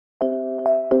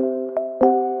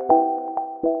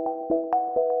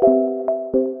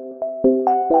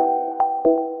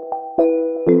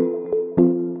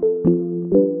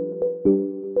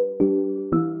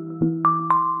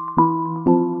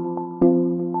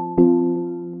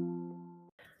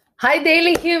Hi,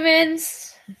 Daily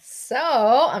Humans. So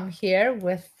I'm here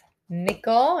with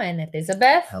Nicole and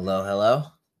Elizabeth. Hello, hello.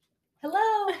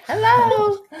 Hello.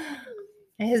 Hello.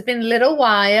 It has been a little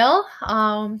while,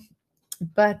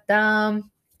 but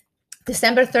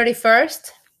December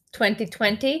 31st,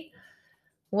 2020.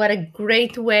 What a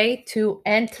great way to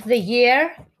end the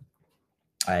year.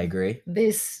 I agree.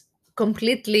 This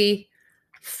completely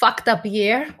fucked up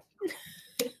year.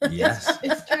 Yes.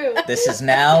 It's true. This is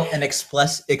now an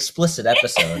explicit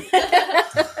episode.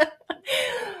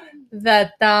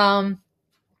 That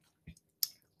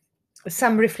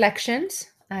some reflections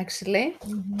actually.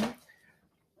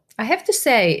 I have to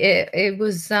say it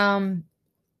was and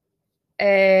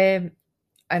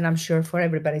I'm sure for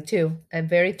everybody too, a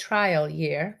very trial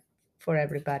year for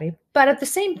everybody. But at the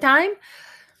same time,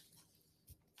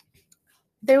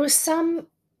 there was some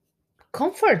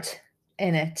comfort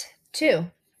in it too.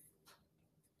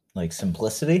 Like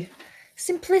simplicity?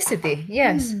 Simplicity,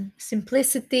 yes. Mm.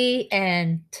 Simplicity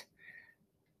and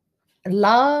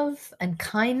love and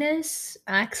kindness,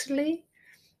 actually.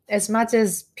 As much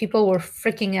as people were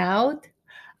freaking out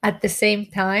at the same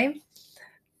time,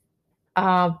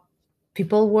 uh,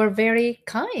 people were very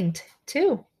kind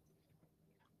too.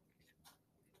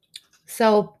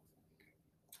 So,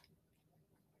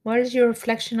 what is your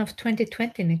reflection of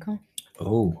 2020, Nicole?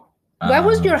 Oh. What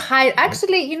was your high?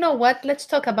 Actually, you know what? Let's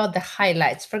talk about the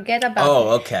highlights. Forget about. Oh,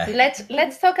 okay.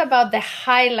 Let's talk about the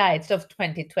highlights of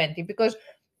 2020 because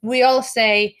we all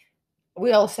say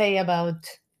about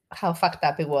how fucked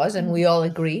up it was, and we all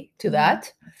agree to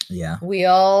that. Yeah. We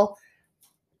all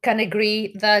can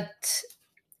agree that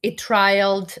it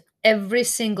trialed every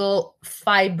single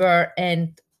fiber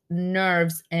and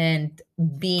nerves and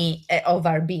being of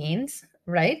our beings,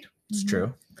 right? It's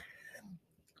true.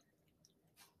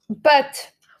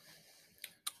 But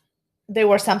there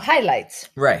were some highlights.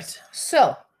 Right.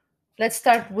 So let's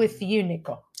start with you,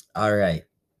 Nico. All right.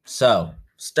 So,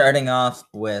 starting off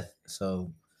with a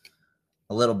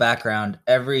little background.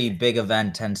 Every big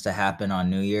event tends to happen on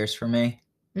New Year's for me.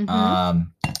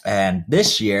 And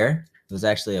this year it was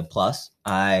actually a plus.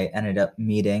 I ended up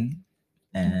meeting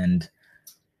and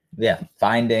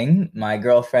finding my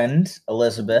girlfriend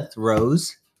Elizabeth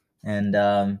Rose, and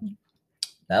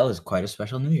that was quite a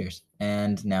special New Year's.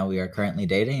 And now we are currently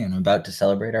dating and about to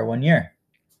celebrate our 1 year.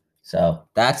 So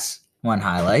that's one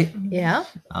highlight. Yeah.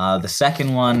 The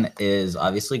second one is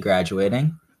obviously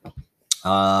graduating.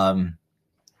 Then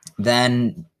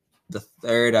the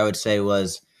third I would say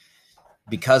was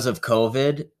because of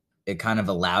COVID, it kind of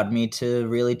allowed me to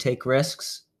really take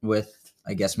risks with,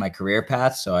 I guess, my career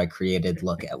path. So I created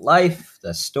Look at Life,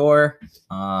 the store,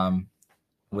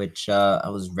 which I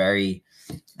was very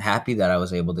happy that I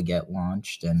was able to get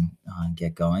launched and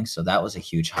get going. So that was a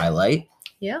huge highlight.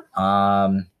 Yeah.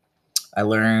 I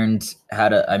learned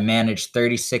I managed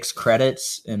 36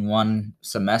 credits in one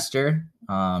semester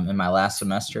in my last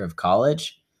semester of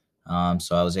college.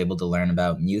 So I was able to learn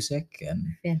about music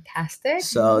and fantastic.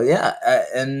 So yeah,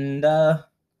 and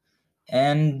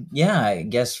yeah, I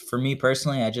guess for me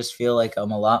personally, I just feel like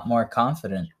I'm a lot more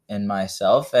confident in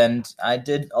myself, and I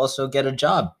did also get a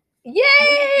job.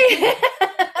 Yay!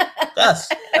 Yes,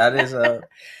 that is a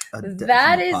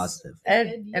that is positive.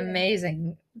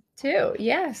 Amazing too.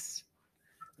 Yes.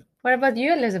 What about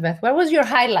you, Elizabeth? What was your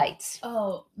highlights?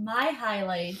 Oh, my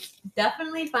highlights,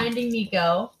 definitely finding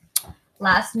Nico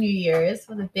last New Year's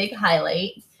was a big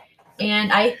highlight.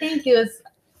 And I think it was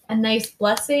a nice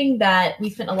blessing that we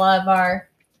spent a lot of our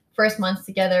first months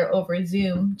together over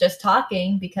Zoom just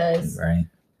talking, because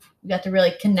we got to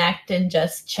really connect and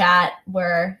just chat,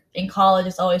 where in college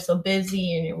it's always so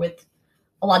busy and you're with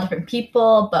a lot of different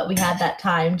people, but we had that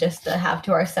time just to have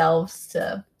to ourselves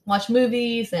to watch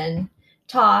movies and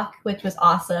talk, which was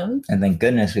awesome. And thank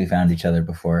goodness we found each other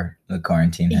before the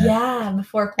quarantine hit. Yeah,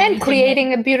 before quarantine and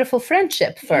creating a beautiful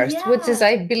friendship first, which is, Yeah.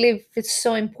 I believe, it's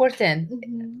so important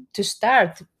to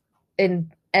start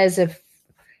in as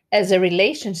a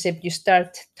relationship. You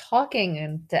start talking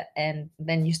and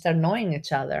then you start knowing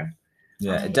each other.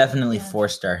 Yeah, it definitely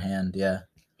forced our hand. Yeah.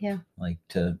 Yeah. Like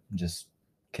to just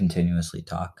continuously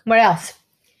talk. What else?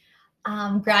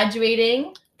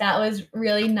 Graduating. That was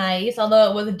really nice. Although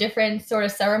it was a different sort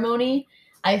of ceremony,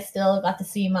 I still got to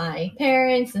see my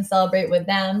parents and celebrate with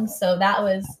them. So that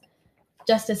was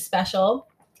just as special.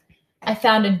 I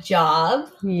found a job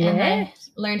and I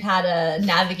learned how to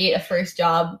navigate a first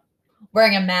job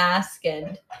wearing a mask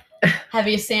and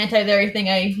having to sanitize everything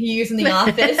I use in the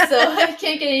office. So I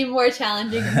can't get any more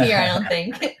challenging than here, I don't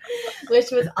think, which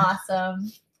was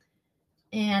awesome.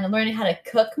 And I'm learning how to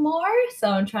cook more. So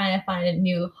I'm trying to find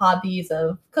new hobbies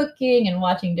of cooking and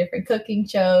watching different cooking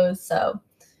shows. So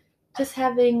just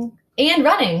having and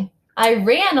running. I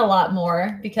ran a lot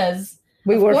more because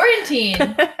We of were quarantine.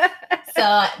 So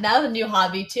that was a new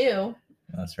hobby too.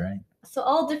 That's right. So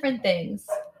all different things.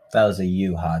 That was a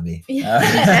you hobby. But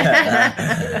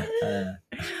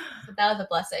that was a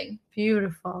blessing.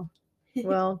 Beautiful.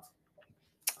 Well,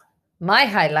 my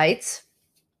highlights.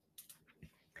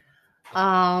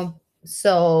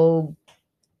 So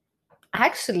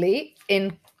actually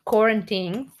in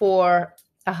quarantine for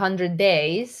 100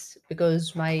 days,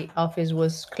 because my office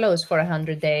was closed for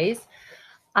 100 days,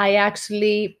 I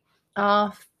actually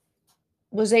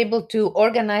was able to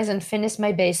organize and finish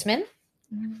my basement.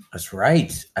 That's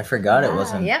right. I forgot it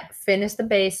wasn't. Yeah, finish the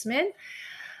basement.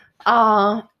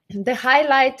 The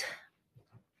highlight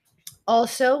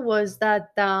also was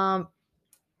that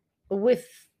with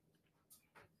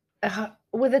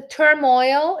the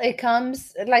turmoil, it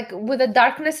comes like with the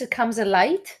darkness, it comes a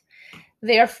light.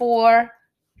 Therefore,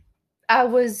 I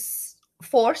was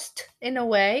forced in a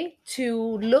way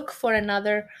to look for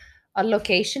another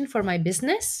location for my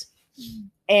business.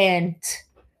 And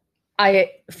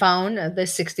I found the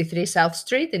 63 South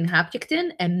Street in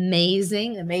Hopkinton.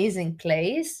 Amazing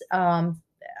place.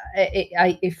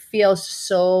 It feels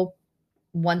so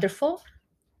wonderful.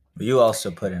 You also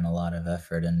put in a lot of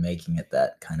effort in making it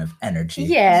that kind of energy.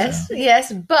 Yes, so.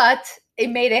 yes, but it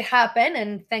made it happen,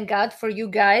 and thank God for you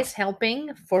guys helping.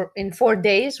 In 4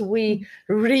 days, we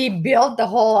rebuilt the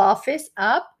whole office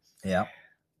up. Yeah.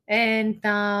 And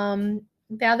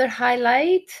the other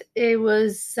highlight, it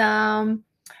was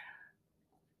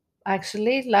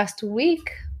actually last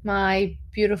week, my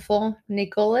beautiful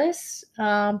Nicholas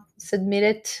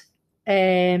submitted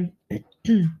a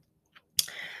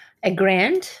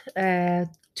grant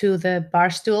to the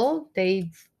Barstool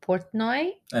Dave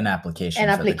Portnoy. An application.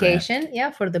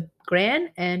 For the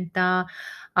grant. And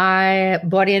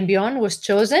Body and Beyond was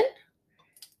chosen.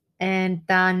 And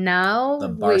now the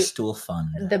Barstool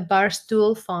Fund. The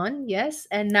Barstool Fund, yes.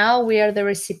 And now we are the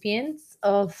recipients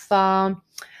of funds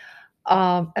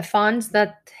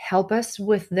that help us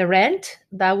with the rent.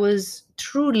 That was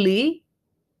truly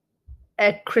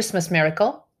a Christmas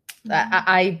miracle.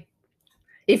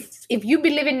 If you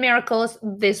believe in miracles,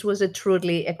 this was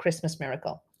truly a Christmas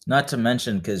miracle. Not to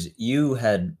mention, because you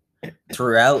had,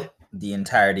 throughout the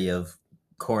entirety of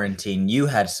quarantine, you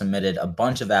had submitted a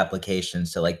bunch of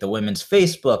applications to like the women's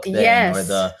Facebook thing, or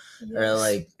the or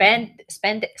like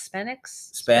spandex.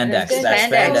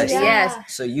 Yes.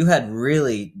 So you had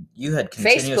continuously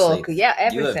Facebook,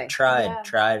 everything. You have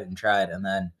tried, and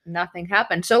then nothing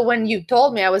happened. So when you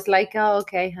told me, I was like, "Oh,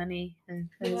 okay, honey,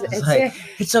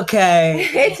 it's okay.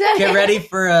 Get ready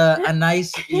for a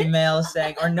nice email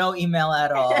saying, or no email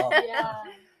at all." Yeah.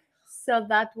 So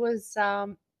that was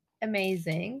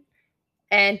amazing.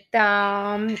 And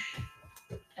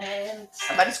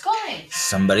somebody's calling.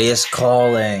 Somebody is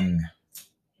calling.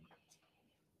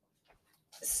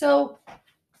 So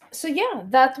yeah,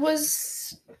 that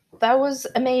was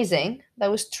amazing. That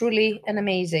was truly an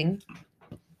amazing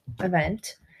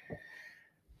event.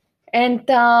 And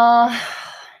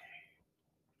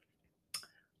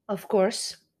of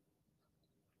course,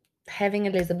 having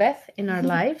Elizabeth in our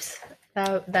lives,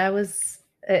 that was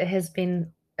has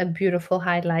been a beautiful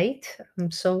highlight.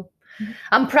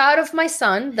 I'm proud of my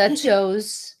son that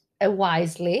chose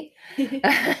wisely.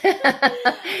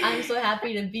 I'm so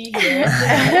happy to be here.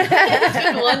 It's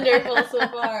been wonderful so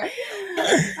far.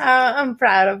 I'm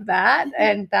proud of that,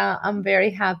 and I'm very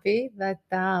happy that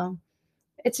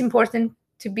it's important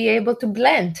to be able to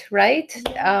blend, right?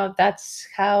 That's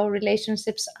how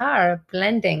relationships are,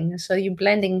 blending. So you're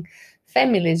blending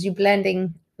families, you're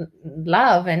blending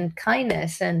love and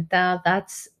kindness, and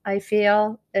that's, I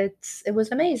feel it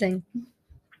was amazing.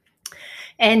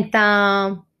 And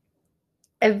a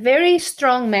very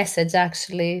strong message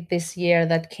actually this year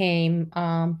that came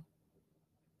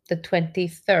the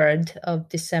 23rd of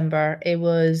December. It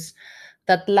was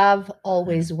that love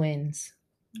always wins,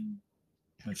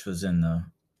 which was in the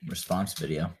response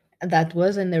video. That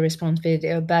was in the response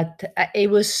video, but it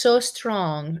was so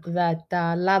strong that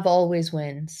love always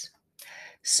wins.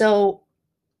 So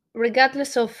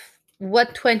regardless of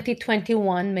what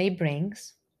 2021 may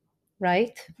brings,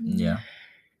 right? Yeah.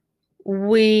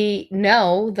 We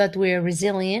know that we're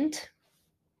resilient.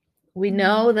 We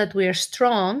know that we're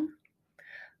strong.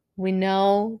 We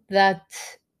know that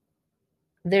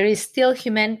there is still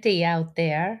humanity out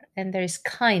there, and there is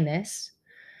kindness.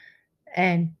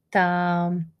 And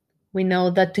we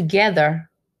know that together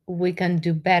we can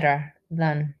do better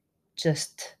than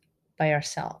just by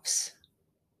ourselves.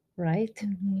 Right?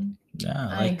 Mm-hmm. Yeah,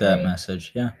 I like that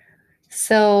message. Yeah.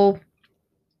 So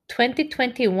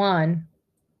 2021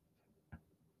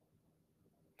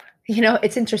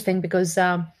 It's interesting because,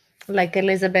 like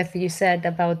Elizabeth, you said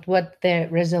about what the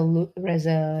resolution,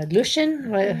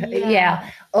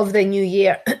 of the new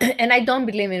year. And I don't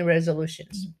believe in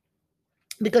resolutions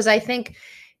because I think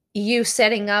you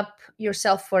setting up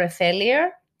yourself for a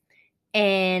failure,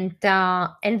 and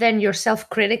then your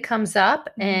self-critic comes up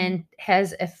and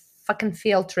has a fucking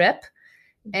field trip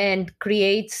and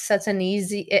creates such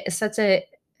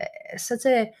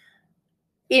a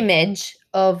image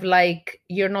of like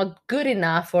you're not good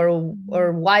enough, or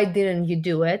why didn't you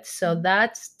do it. So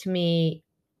that's, to me,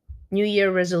 new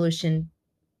year resolution,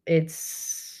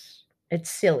 it's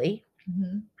silly.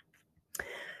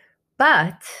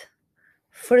 But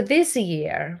for this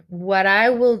year, what I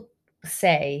will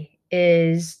say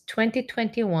is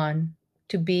 2021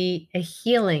 to be a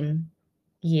healing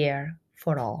year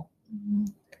for all.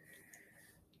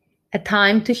 A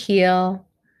time to heal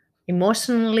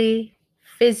emotionally,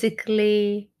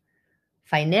 physically,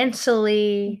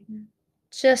 financially,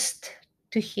 just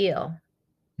to heal.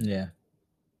 Yeah.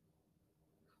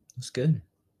 That's good.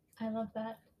 I love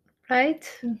that. Right?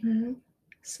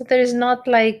 So there's not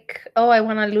like, oh, I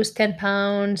want to lose 10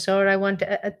 pounds, or I want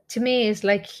to me, it's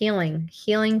like healing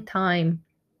time.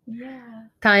 Yeah.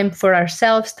 Time for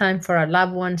ourselves, time for our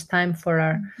loved ones, time for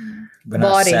our But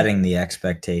not body. setting the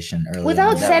expectation early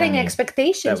Without on that setting we need-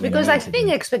 expectations, that we because need I to think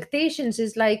do. expectations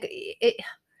is like,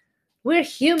 we're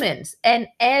humans. And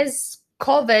as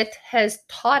COVID has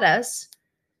taught us,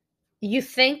 you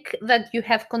think that you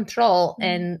have control,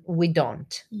 and we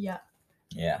don't. Yeah.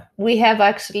 Yeah. We have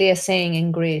actually a saying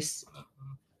in Greece.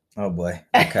 Oh boy.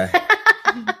 Okay.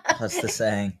 What's the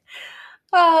saying?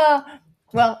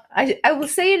 Well, I will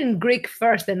say it in Greek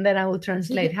first, and then I will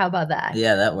translate. How about that?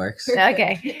 Yeah, that works.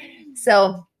 Okay.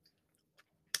 So,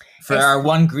 For our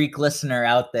one Greek listener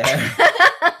out there.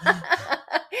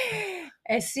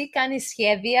 εσύ κάνεις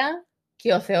σχέδια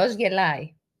και ο Θεός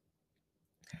γελάει.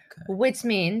 Okay. Which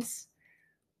means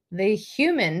the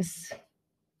humans,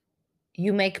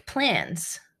 you make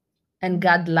plans and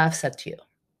God laughs at you.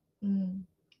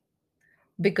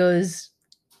 Because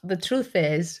the truth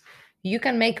is, you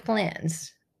can make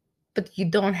plans, but you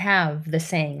don't have the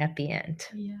saying at the end.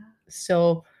 Yeah.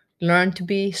 So learn to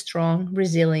be strong,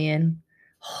 resilient,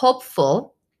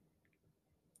 hopeful.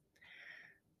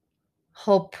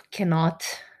 We cannot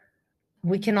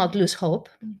lose hope.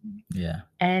 Yeah.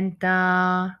 And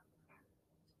love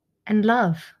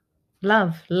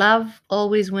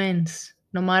always wins.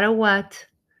 No matter what,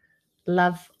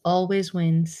 love always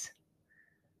wins.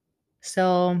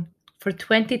 So for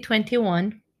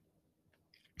 2021,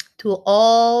 to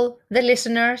all the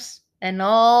listeners and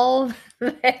all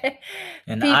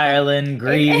In people Ireland,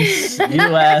 Greece,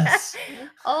 US.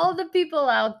 all the people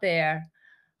out there,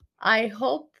 I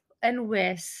hope and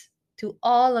wish to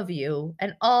all of you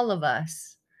and all of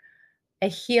us a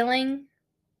healing,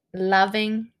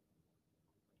 loving,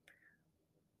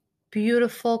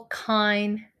 beautiful,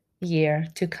 kind year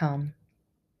to come.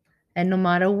 And no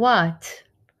matter what,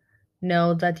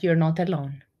 know that you're not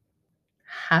alone.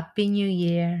 Happy New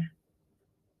Year.